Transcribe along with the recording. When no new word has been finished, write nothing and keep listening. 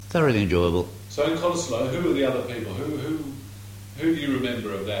thoroughly enjoyable. So in Cottesloe, who were the other people? Who do you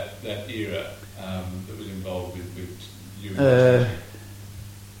remember of that era that was involved with you?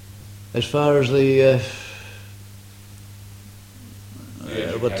 As far as the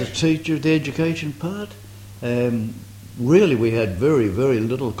the education part, really we had very, very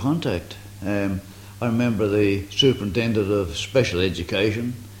little contact. I remember the superintendent of special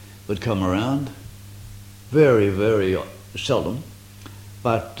education would come around, very, very seldom,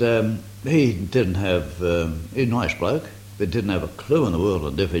 but he didn't have, he's a nice bloke, but didn't have a clue in the world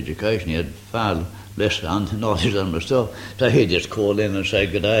of deaf education. He had far less knowledge than myself, so he'd just call in and say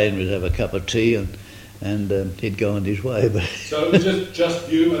good day and we'd have a cup of tea and he'd go on his way. But so it was just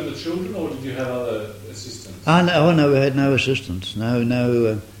you and the children, or did you have other assistants? No, we had no assistants,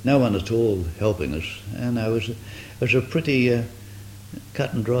 no one at all helping us, and it was a pretty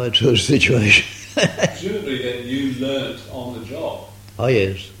cut and dried sort of situation. Presumably then you learnt on the job. Oh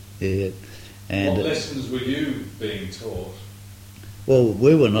yes, yeah. And what lessons were you being taught? Well,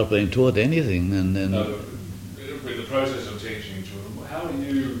 we were not being taught anything, and no, with the process of teaching children, how are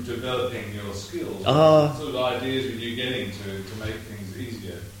you developing your skills? What sort of ideas were you getting to make things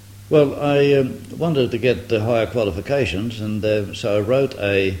easier? Well, I wanted to get the higher qualifications, and so I wrote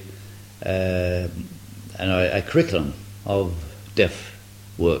a curriculum of deaf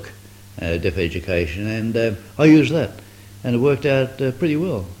work, deaf education, and I used that, and it worked out pretty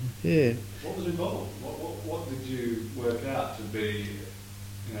well. Yeah. What was involved? What did you work out to be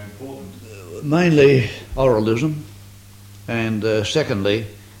important? Mainly oralism, and secondly,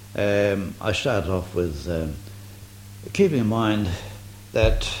 I started off with keeping in mind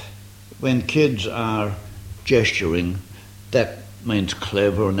that when kids are gesturing, that means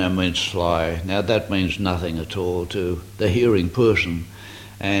clever and that means sly. Now that means nothing at all to the hearing person,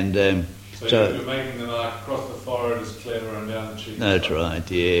 and so you're making the mark across the forehead as clever and down the cheek. That's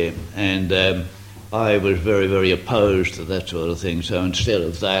right, yeah. And I was very, very opposed to that sort of thing. So instead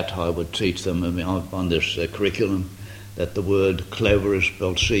of that, I would teach them on this curriculum that the word clever is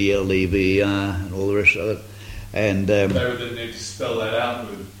spelled C-L-E-V-E-R and all the rest of it. And they would need to spell that out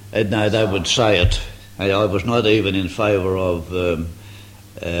with. No, they would say it. I was not even in favour of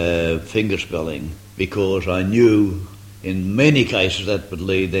finger spelling, because I knew in many cases that would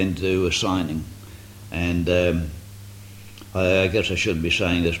lead then to a signing. And I guess I shouldn't be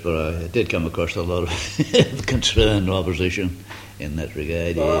saying this, but I did come across a lot of concern and opposition in that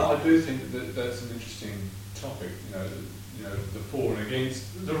regard. Well, I do think that that's an interesting topic. The for and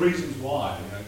against, the reasons why.